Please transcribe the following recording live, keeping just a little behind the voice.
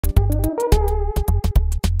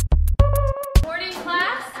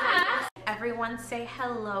everyone say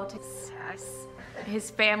hello to Gus.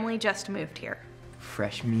 His family just moved here.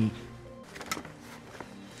 Fresh meat.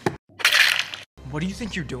 What do you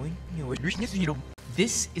think you're doing?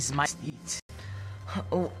 This is my seat.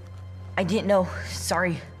 Oh, I didn't know.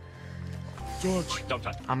 Sorry. George,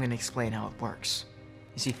 I'm gonna explain how it works.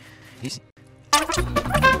 You see,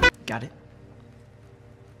 got it?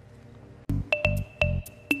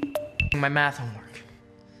 My math homework.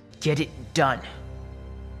 Get it done.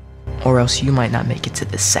 Or else you might not make it to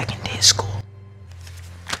the second day of school.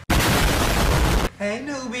 Hey,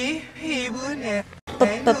 Newbie. Hey, Newbie.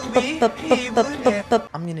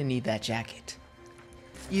 I'm gonna need that jacket.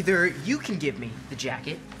 Either you can give me the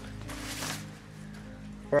jacket,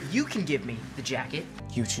 or you can give me the jacket.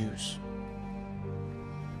 You choose.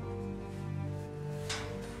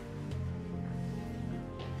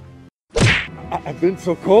 I've been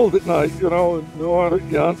so cold at night, you know, and no,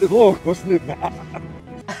 yeah, it look, wasn't it?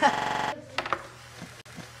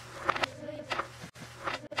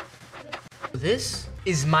 This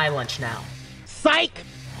is my lunch now. Psych!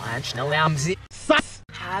 Lunch, no lambs.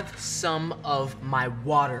 Have some of my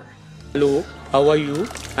water. Hello, how are you?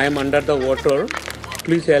 I am under the water.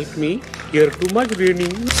 Please help me. Here too much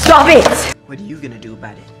raining. Stop it! What are you gonna do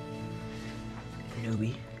about it,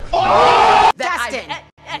 Newbie? Oh! Dustin!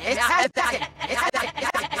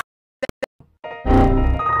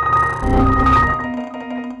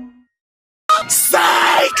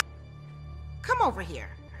 Psych! Come over here.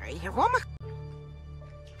 Are you woman?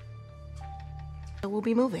 We'll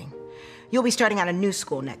be moving. You'll be starting at a new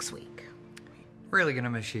school next week. Really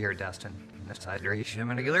gonna miss you here, Dustin.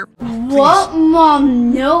 What,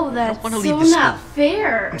 Mom? No, that's so not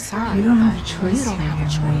fair. I'm sorry. You don't have a choice. You don't have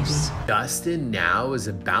a choice. Dustin now is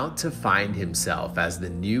about to find himself as the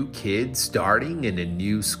new kid starting in a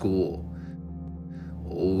new school.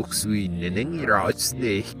 Dustin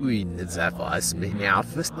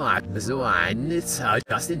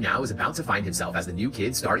now is about to find himself as the new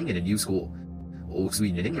kid starting in a new school.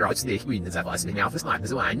 Dustin now is about to find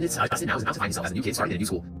himself as the new kid starting in a new school. Dustin now is about to find himself as the new kid starting in a new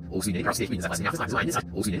school. As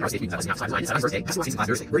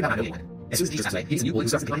soon as the teacher starts he's a new boy who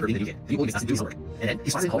starts becoming the new kid. The new boy gets Dustin to do his homework. And then he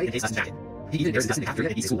spots in the hallway and takes Dustin's jacket. He even embarrasses Dustin in the cafeteria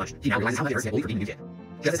and eats school lunch. He now realizes how embarrassed he is for being the new kid.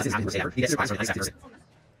 Just as Dustin's happy birthday ever, he gets surprised from the unexpected person.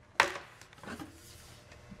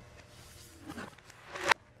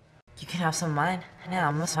 You can have some of mine. Now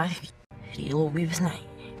I'm gonna Hello, we was night.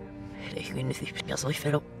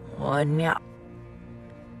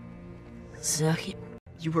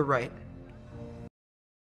 You were right.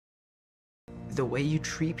 The way you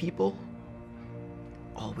treat people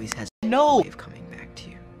always has no way of coming back to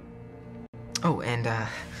you. Oh, and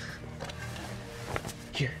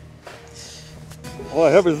here. All I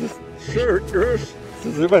have is this shirt, This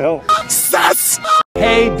is in my hell.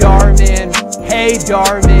 Hey Dhar Mann, hey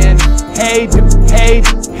Dhar Mann, hey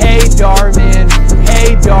Dhar Mann,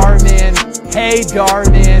 hey Dhar Mann, hey Dhar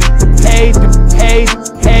Mann, hey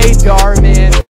Dhar Mann.